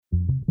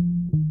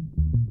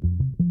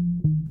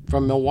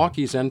From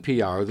Milwaukee's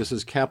NPR, this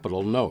is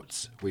Capitol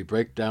Notes. We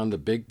break down the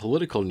big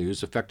political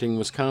news affecting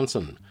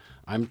Wisconsin.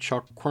 I'm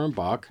Chuck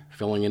Quirmbach,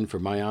 filling in for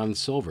Maayan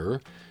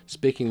Silver,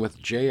 speaking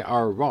with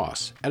J.R.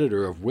 Ross,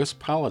 editor of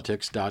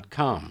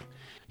WisPolitics.com.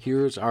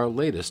 Here's our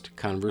latest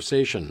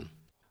conversation.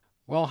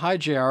 Well, hi,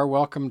 J.R.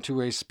 Welcome to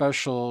a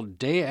special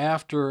day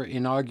after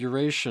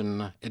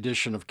inauguration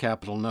edition of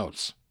Capitol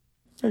Notes.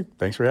 Hey,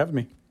 thanks for having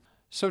me.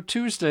 So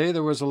Tuesday,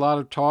 there was a lot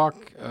of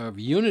talk of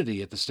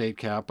unity at the state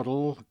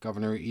capitol,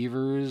 Governor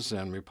Evers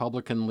and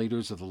Republican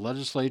leaders of the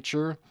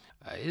legislature.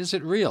 Is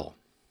it real?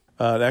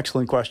 An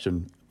excellent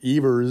question.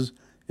 Evers,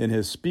 in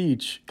his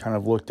speech, kind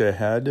of looked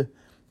ahead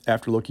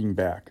after looking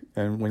back.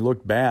 And when he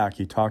looked back,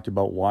 he talked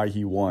about why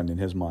he won in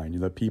his mind.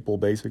 The people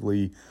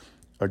basically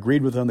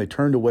agreed with him. They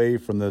turned away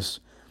from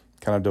this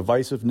kind of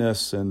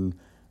divisiveness and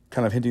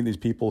kind of hinting at these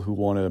people who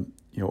want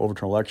to,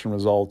 overturn election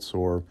results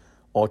or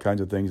all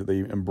kinds of things, that they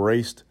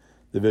embraced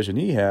the vision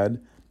he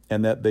had,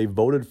 and that they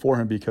voted for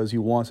him because he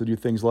wants to do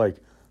things like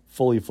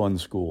fully fund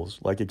schools,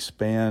 like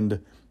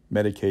expand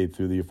Medicaid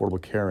through the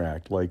Affordable Care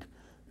Act. Like,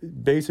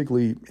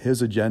 basically,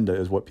 his agenda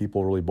is what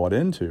people really bought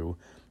into,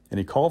 and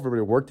he called for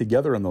everybody to work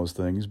together on those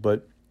things,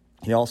 but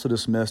he also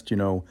dismissed,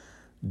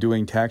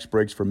 doing tax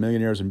breaks for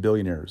millionaires and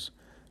billionaires.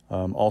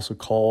 Also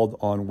called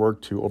on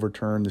work to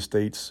overturn the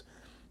state's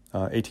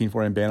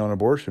 1849 ban on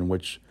abortion,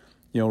 which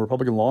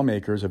Republican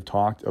lawmakers have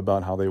talked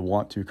about how they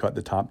want to cut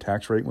the top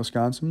tax rate in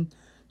Wisconsin.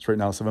 It's right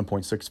now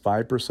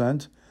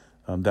 7.65%.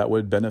 That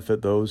would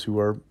benefit those who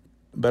are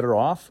better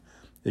off.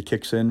 It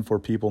kicks in for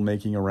people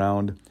making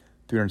around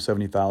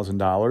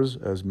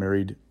 $370,000 as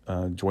married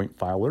joint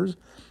filers.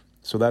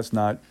 So that's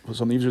not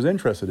something Evers is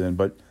interested in,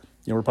 but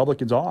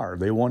Republicans are.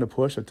 They want to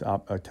push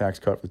a tax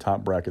cut for the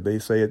top bracket. They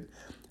say it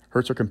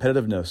hurts their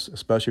competitiveness,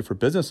 especially for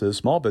businesses,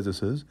 small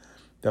businesses,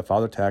 that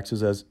file their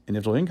taxes as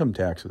individual income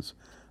taxes.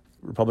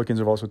 Republicans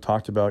have also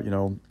talked about,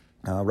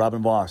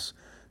 Robin Vos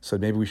said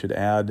maybe we should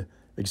add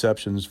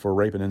exceptions for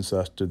rape and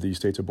incest to the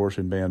state's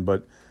abortion ban,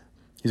 but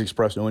he's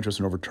expressed no interest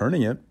in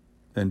overturning it.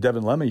 And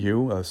Devin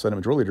LeMahieu, a Senate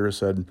Majority Leader,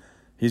 said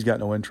he's got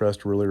no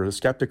interest really, or is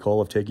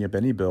skeptical of taking up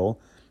any bill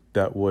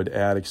that would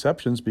add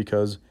exceptions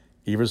because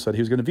Evers said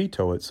he was going to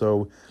veto it.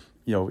 So,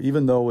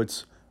 even though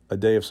it's a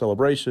day of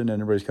celebration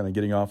and everybody's kind of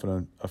getting off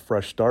on a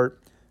fresh start,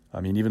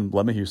 even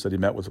LeMahieu said he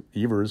met with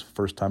Evers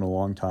first time in a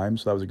long time,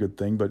 so that was a good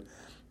thing. But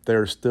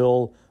there are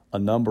still a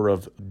number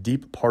of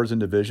deep partisan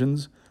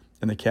divisions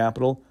in the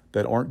Capitol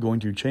that aren't going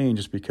to change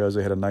just because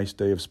they had a nice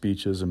day of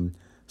speeches and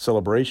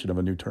celebration of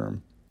a new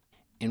term.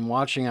 In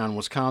watching on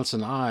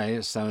Wisconsin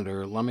Eye,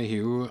 Senator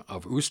LeMahieu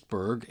of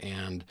Oostburg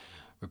and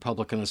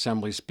Republican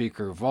Assembly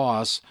Speaker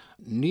Vos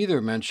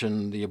neither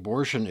mentioned the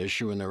abortion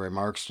issue in their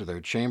remarks to their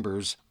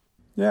chambers.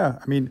 Yeah,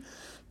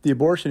 the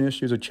abortion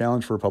issue is a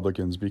challenge for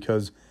Republicans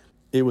because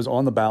it was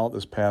on the ballot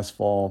this past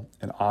fall,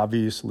 and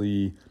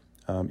obviously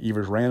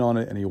Evers ran on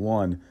it and he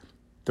won.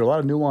 There are a lot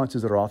of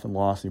nuances that are often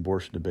lost in the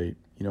abortion debate.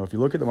 If you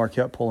look at the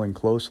Marquette polling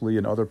closely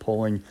and other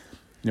polling,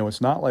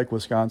 it's not like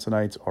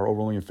Wisconsinites are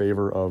overwhelmingly in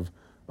favor of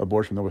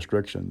abortion, no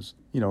restrictions.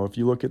 If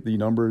you look at the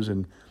numbers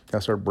and kind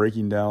of start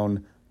breaking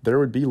down, there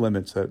would be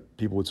limits that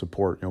people would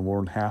support, more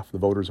than half the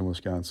voters in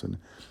Wisconsin.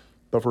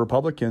 But for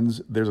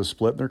Republicans, there's a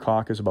split in their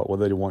caucus about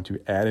whether they want to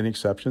add any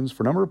exceptions.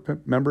 For a number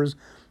of members,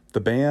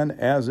 the ban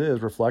as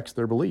is reflects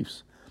their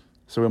beliefs.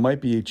 So it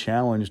might be a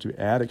challenge to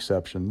add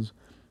exceptions.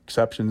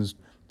 Exceptions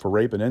for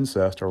rape and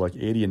incest are like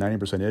 80 and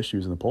 90%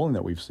 issues in the polling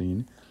that we've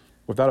seen.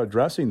 Without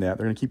addressing that,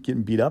 they're going to keep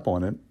getting beat up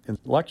on it in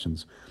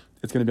elections.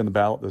 It's going to be on the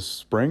ballot this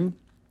spring,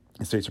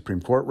 the state Supreme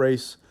Court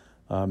race,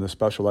 the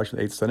special election,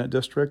 8th Senate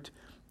District,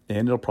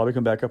 and it'll probably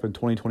come back up in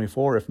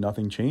 2024 if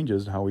nothing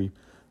changes in how we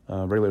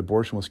regulate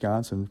abortion in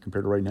Wisconsin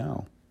compared to right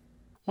now.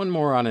 One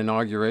more on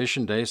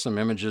Inauguration Day. Some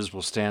images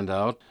will stand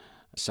out.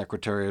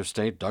 Secretary of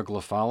State Doug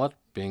LaFollette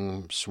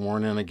being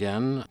sworn in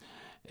again.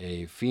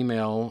 A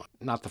female,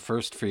 not the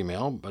first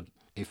female, but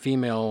a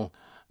female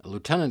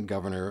lieutenant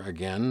governor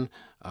again,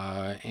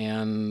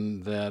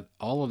 and that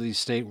all of these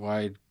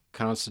statewide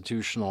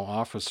constitutional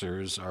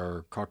officers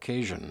are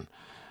Caucasian.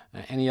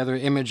 Any other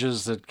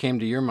images that came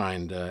to your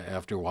mind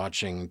after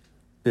watching?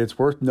 It's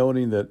worth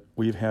noting that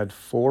we've had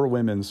 4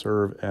 women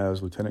serve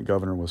as lieutenant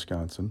governor in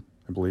Wisconsin,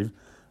 I believe.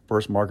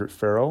 First Margaret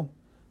Farrow,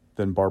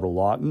 then Barbara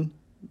Lawton,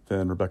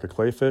 then Rebecca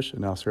Clayfish,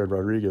 and now Sarah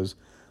Rodriguez.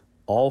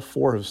 All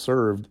 4 have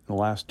served in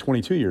the last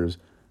 22 years.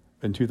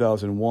 In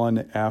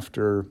 2001,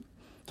 after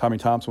Tommy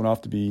Thompson went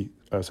off to be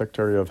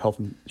Secretary of Health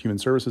and Human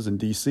Services in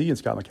D.C., and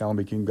Scott McCallum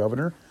became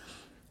governor.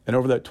 And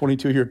over that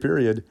 22-year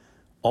period,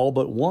 all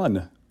but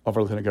one of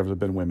our lieutenant governors have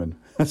been women.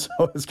 So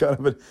it's kind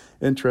of an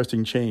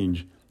interesting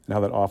change in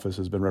how that office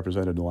has been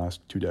represented in the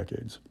last 2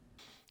 decades.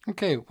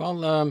 Okay, well,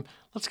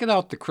 let's get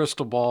out the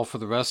crystal ball for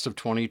the rest of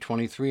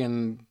 2023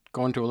 and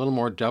go into a little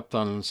more depth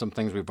on some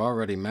things we've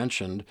already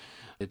mentioned.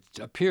 It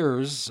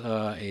appears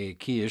a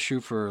key issue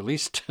for at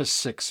least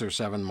 6 or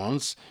 7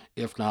 months,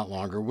 if not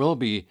longer, will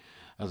be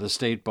the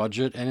state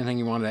budget. Anything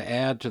you want to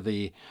add to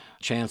the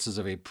chances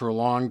of a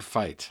prolonged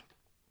fight?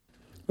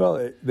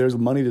 Well, there's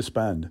money to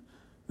spend.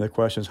 The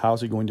question is, how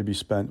is it going to be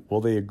spent? Will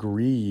they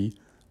agree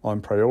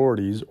on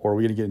priorities, or are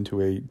we going to get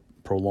into a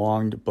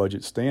prolonged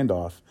budget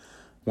standoff?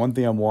 One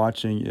thing I'm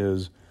watching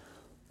is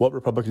what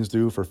Republicans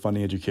do for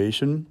funding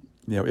education.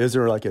 Is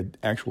there like an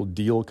actual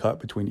deal cut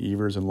between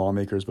Evers and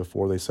lawmakers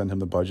before they send him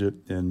the budget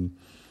in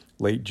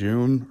late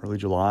June, early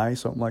July,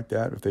 something like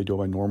that? If they do it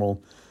by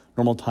normal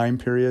time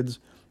periods,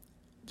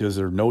 is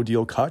there no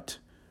deal cut?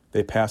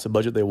 They pass a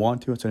budget they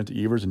want to and send it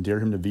to Evers and dare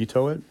him to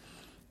veto it.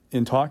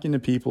 In talking to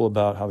people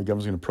about how the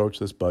governor's going to approach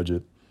this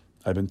budget,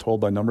 I've been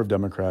told by a number of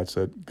Democrats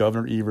that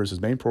Governor Evers'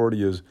 main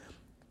priority is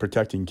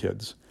protecting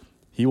kids.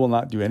 He will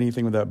not do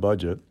anything with that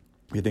budget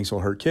he thinks it'll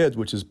hurt kids,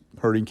 which is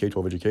hurting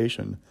K-12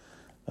 education.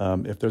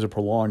 If there's a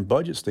prolonged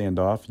budget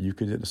standoff, you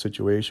could get in a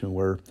situation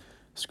where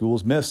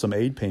schools miss some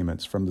aid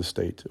payments from the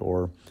state,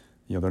 or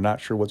they're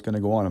not sure what's going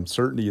to go on.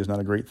 Uncertainty is not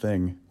a great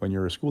thing when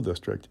you're a school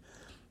district.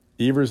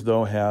 Evers,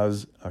 though,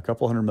 has a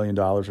couple $100 million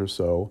or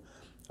so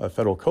of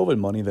federal COVID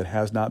money that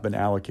has not been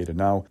allocated.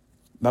 Now,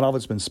 not all of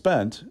it's been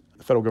spent.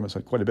 The federal government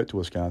sent quite a bit to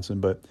Wisconsin,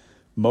 but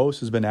most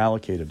has been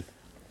allocated.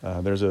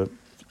 There's like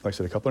I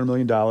said, a couple $100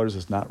 million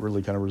that's not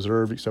really kind of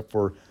reserved except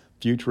for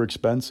future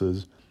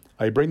expenses.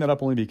 I bring that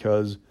up only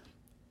because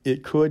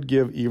it could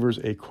give Evers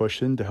a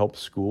cushion to help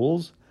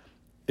schools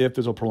if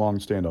there's a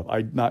prolonged standoff.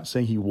 I'm not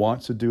saying he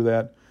wants to do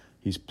that.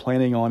 He's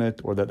planning on it,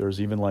 or that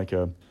there's even like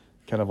a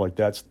kind of like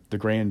that's the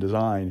grand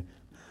design.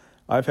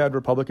 I've had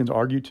Republicans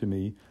argue to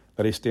me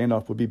that a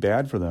standoff would be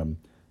bad for them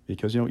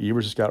because,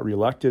 Evers just got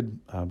reelected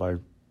by,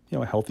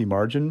 a healthy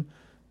margin.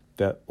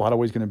 That a lot of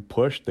ways going to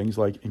push things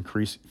like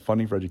increased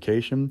funding for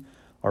education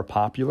are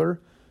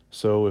popular.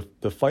 So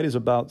if the fight is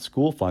about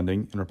school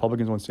funding and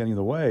Republicans want standing in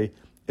the way,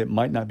 it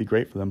might not be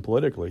great for them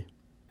politically.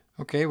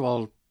 Okay,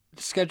 well,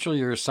 schedule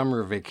your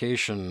summer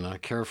vacation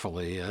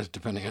carefully,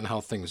 depending on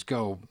how things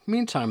go.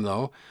 Meantime,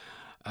 though,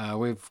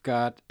 we've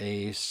got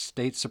a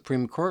state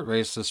Supreme Court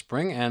race this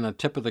spring, and a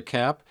tip of the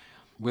cap,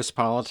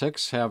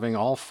 WisPolitics having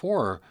all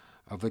four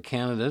of the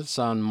candidates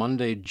on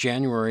Monday,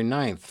 January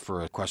 9th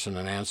for a question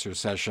and answer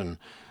session.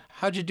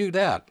 How'd you do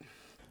that?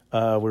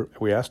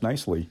 We asked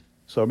nicely.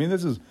 So,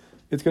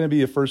 it's going to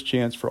be a first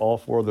chance for all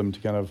four of them to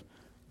kind of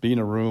be in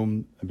a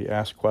room and be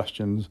asked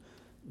questions.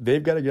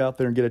 They've got to get out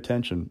there and get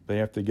attention. They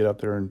have to get out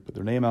there and put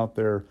their name out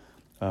there.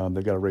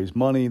 They've got to raise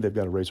money. They've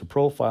got to raise their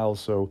profiles.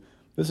 So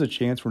this is a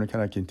chance for them to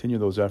kind of continue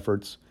those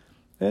efforts.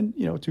 And,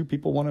 two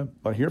people want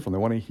to hear from them.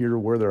 They want to hear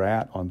where they're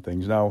at on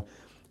things. Now,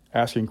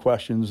 asking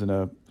questions in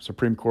a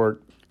Supreme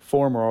Court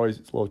forum are always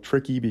a little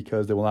tricky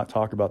because they will not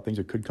talk about things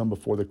that could come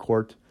before the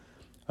court.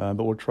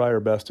 But we'll try our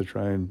best to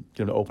try and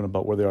get them to open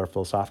about where they are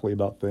philosophically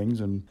about things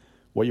and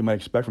what you might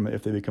expect from it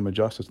if they become a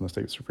justice in the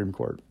state Supreme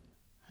Court.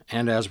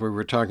 And as we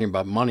were talking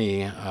about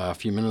money a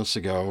few minutes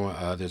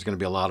ago, there's going to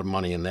be a lot of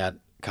money in that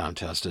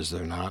contest, is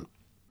there not?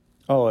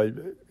 Oh, I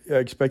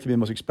expect it to be the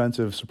most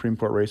expensive Supreme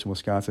Court race in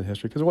Wisconsin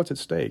history because of what's at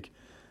stake.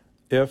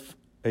 If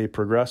a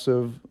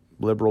progressive,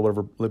 liberal,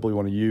 whatever liberal you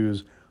want to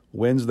use,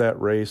 wins that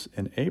race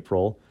in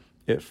April,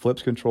 it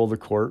flips control of the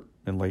court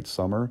in late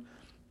summer.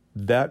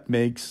 That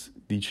makes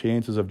the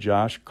chances of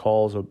Josh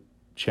Kaul's a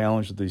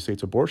challenge to the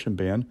state's abortion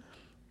ban,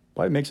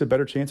 but it makes a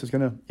better chance it's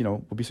going to,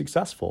 will be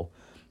successful.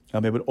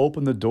 It would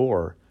open the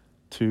door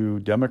to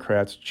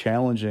Democrats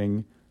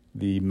challenging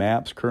the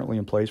maps currently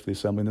in place for the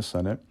Assembly and the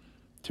Senate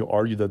to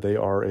argue that they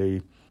are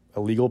a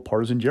illegal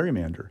partisan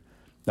gerrymander.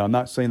 Now, I'm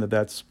not saying that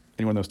that's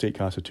anyone in the state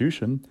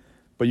constitution,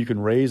 but you can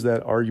raise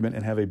that argument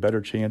and have a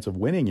better chance of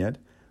winning it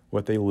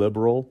with a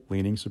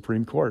liberal-leaning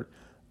Supreme Court.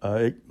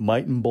 It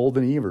might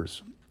embolden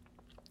Evers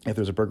if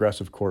there's a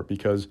progressive court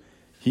because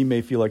he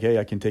may feel like, hey,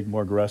 I can take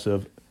more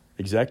aggressive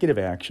executive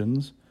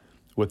actions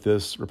with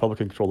this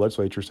Republican-controlled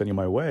legislature standing in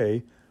my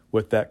way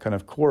with that kind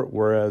of court,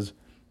 whereas,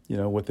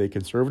 with a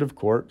conservative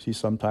court, he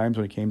sometimes,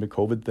 when it came to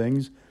COVID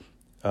things,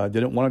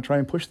 didn't want to try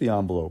and push the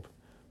envelope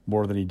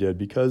more than he did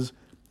because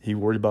he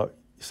worried about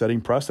setting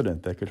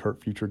precedent that could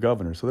hurt future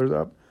governors. So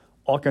there's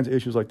all kinds of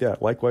issues like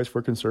that. Likewise,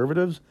 for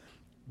conservatives,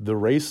 the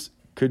race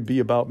could be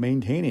about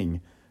maintaining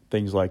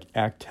things like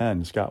Act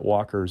 10, Scott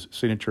Walker's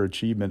signature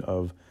achievement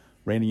of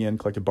reining in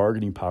collective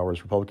bargaining powers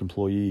for public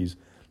employees,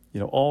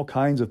 all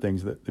kinds of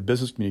things that the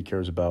business community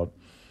cares about,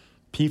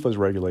 PFAS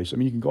regulation.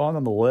 You can go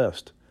on the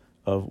list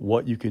of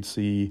what you could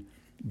see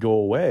go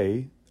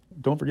away.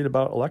 Don't forget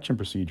about election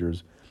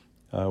procedures.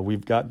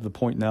 We've got to the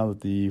point now that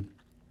the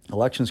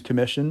Elections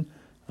Commission,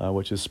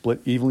 which is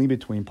split evenly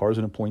between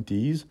partisan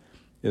appointees,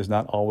 is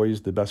not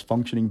always the best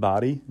functioning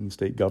body in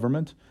state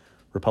government.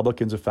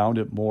 Republicans have found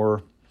it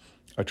more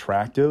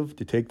attractive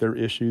to take their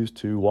issues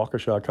to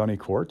Waukesha County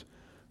Court,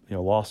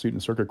 lawsuit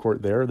in circuit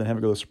court there, than have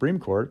it go to the Supreme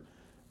Court,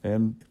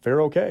 and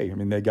they're okay.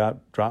 They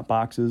got drop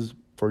boxes,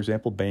 for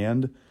example,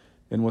 banned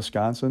in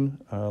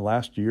Wisconsin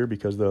last year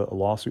because of a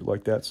lawsuit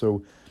like that.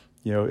 So,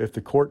 if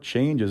the court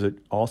changes, it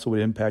also would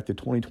impact the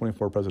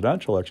 2024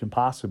 presidential election,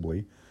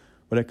 possibly,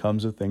 when it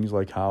comes to things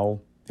like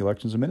how the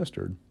election is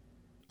administered.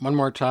 One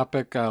more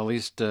topic, at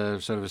least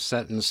sort of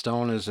set in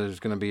stone, is there's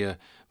going to be a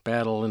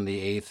battle in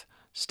the 8th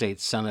State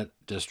Senate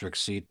district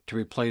seat to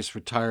replace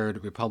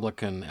retired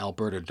Republican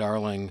Alberta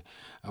Darling.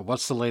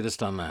 What's the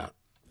latest on that?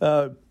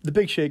 The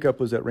big shakeup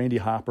was that Randy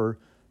Hopper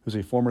who's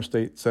a former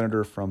state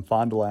senator from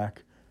Fond du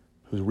Lac,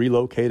 who's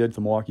relocated to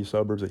the Milwaukee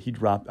suburbs, that he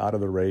dropped out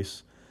of the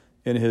race.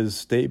 In his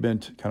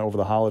statement kind of over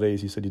the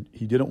holidays, he said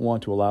he didn't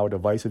want to allow a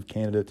divisive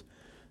candidate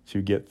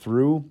to get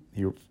through.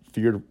 He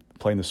feared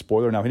playing the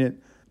spoiler. Now, he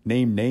didn't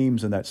name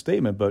names in that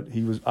statement, but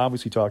he was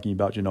obviously talking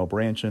about Janelle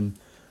Brandtjen,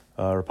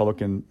 a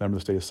Republican member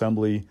of the state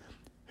assembly,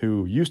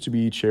 who used to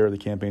be chair of the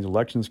campaign's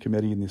elections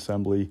committee in the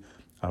assembly.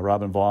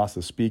 Robin Vos,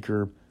 the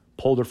speaker,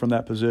 pulled her from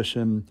that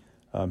position.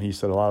 He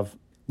said a lot of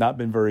not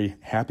been very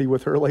happy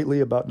with her lately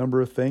about a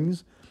number of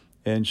things,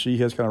 and she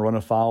has kind of run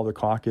afoul of the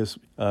caucus.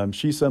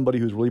 She's somebody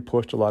who's really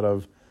pushed a lot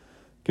of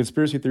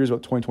conspiracy theories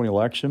about the 2020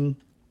 election.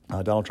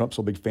 Donald Trump's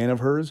a big fan of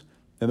hers,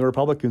 and the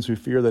Republicans who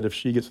fear that if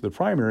she gets to the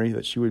primary,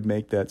 that she would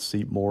make that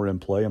seat more in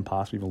play and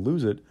possibly even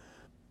lose it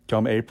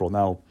come April.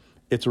 Now,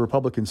 it's a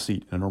Republican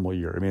seat in a normal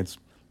year. I mean, it's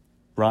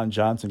Ron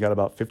Johnson got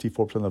about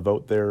 54% of the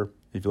vote there.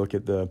 If you look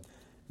at the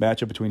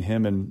matchup between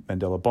him and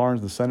Mandela Barnes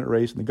in the Senate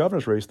race and the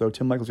governor's race, though,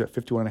 Tim Michels got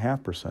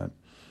 51.5%.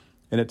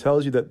 And it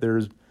tells you that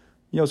there's,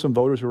 some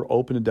voters who are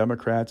open to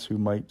Democrats who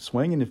might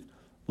swing. And if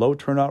low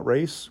turnout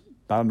race,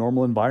 not a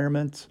normal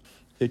environment,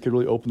 it could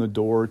really open the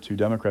door to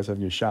Democrats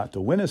having a shot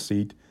to win a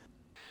seat.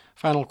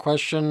 Final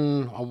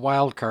question, a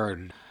wild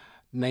card.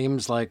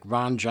 Names like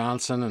Ron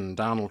Johnson and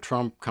Donald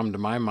Trump come to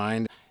my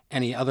mind.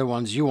 Any other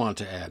ones you want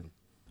to add?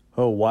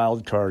 Oh,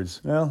 wild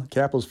cards. Well,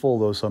 Capitol's full,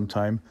 though,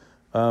 sometime.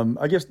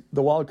 I guess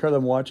the wild card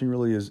I'm watching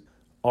really is,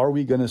 are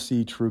we going to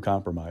see true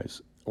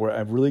compromise? Or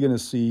am I really going to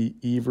see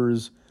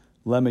Evers,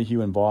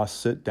 LeMahieu, and Vos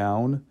sit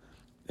down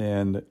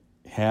and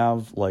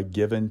have,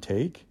 give and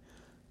take?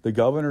 The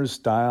governor's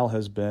style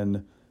has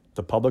been,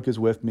 the public is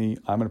with me.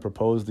 I'm going to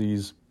propose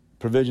these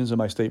provisions in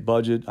my state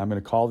budget. I'm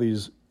going to call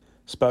these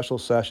special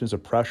sessions to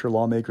pressure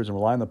lawmakers and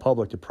rely on the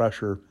public to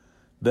pressure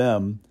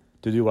them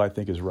to do what I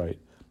think is right.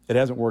 It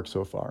hasn't worked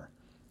so far.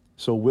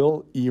 So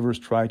will Evers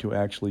try to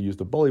actually use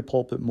the bully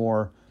pulpit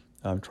more,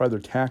 try their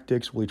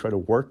tactics? Will he try to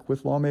work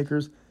with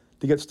lawmakers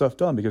to get stuff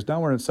done? Because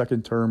now we're in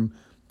second term,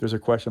 there's a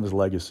question of his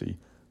legacy.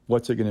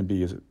 What's it going to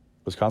be? Is it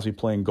constantly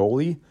playing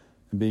goalie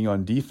and being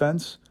on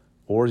defense?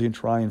 Or is he going to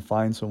try and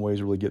find some ways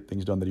to really get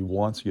things done that he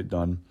wants to get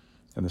done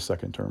in the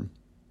second term?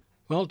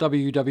 Well,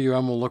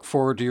 WWM will look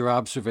forward to your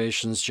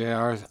observations,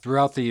 JR,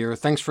 throughout the year.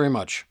 Thanks very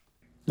much.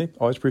 Yeah,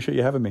 always appreciate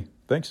you having me.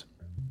 Thanks.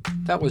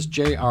 That was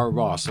J.R.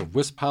 Ross of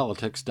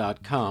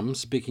WisPolitics.com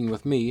speaking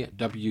with me,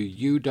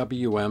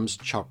 WUWM's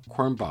Chuck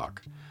Quirmbach.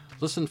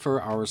 Listen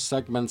for our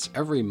segments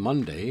every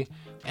Monday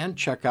and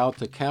check out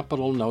the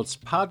Capitol Notes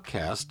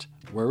podcast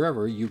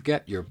wherever you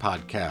get your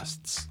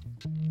podcasts.